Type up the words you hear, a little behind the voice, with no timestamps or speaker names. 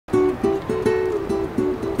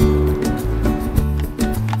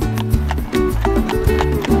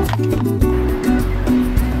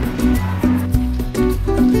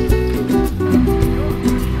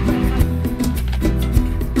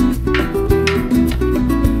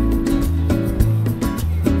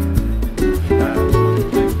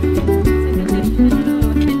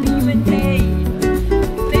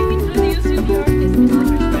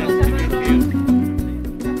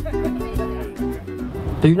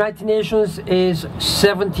United Nations is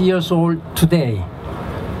 70 years old today.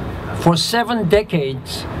 For 7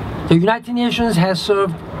 decades, the United Nations has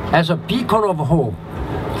served as a beacon of hope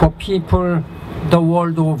for people the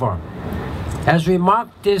world over. As we mark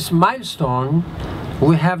this milestone,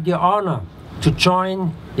 we have the honor to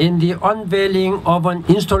join in the unveiling of an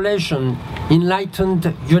installation,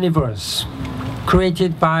 Enlightened Universe,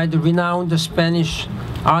 created by the renowned Spanish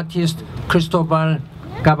artist Cristobal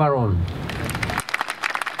Gabarrón.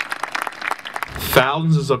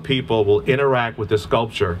 Thousands of people will interact with the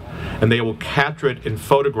sculpture, and they will capture it in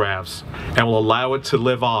photographs and will allow it to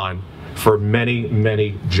live on for many,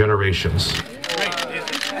 many generations.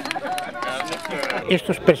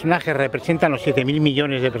 Estos personajes representan los 7.000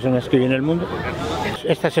 millones de personas que viven en el mundo.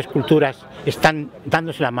 Estas esculturas están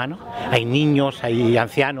dándose la mano. Hay niños, hay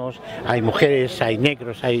ancianos, hay mujeres, hay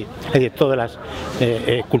negros, hay de todas las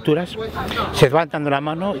culturas. Se van dando la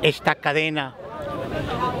mano. Esta cadena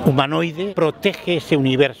humanoide protege ese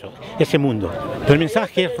universo, ese mundo. El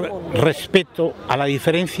mensaje es respeto a la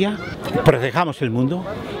diferencia, protejamos el mundo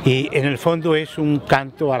y en el fondo es un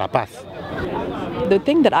canto a la paz. The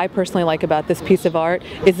thing that I personally like about this piece of art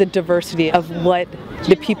is the diversity of what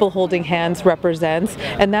the people holding hands represents,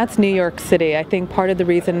 and that's New York City. I think part of the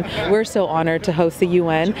reason we're so honored to host the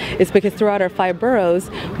UN is because throughout our 5 boroughs,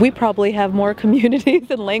 we probably have more communities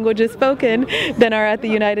and languages spoken than are at the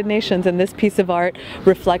United Nations, and this piece of art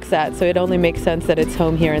reflects that, so it only makes sense that it's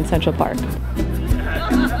home here in Central Park.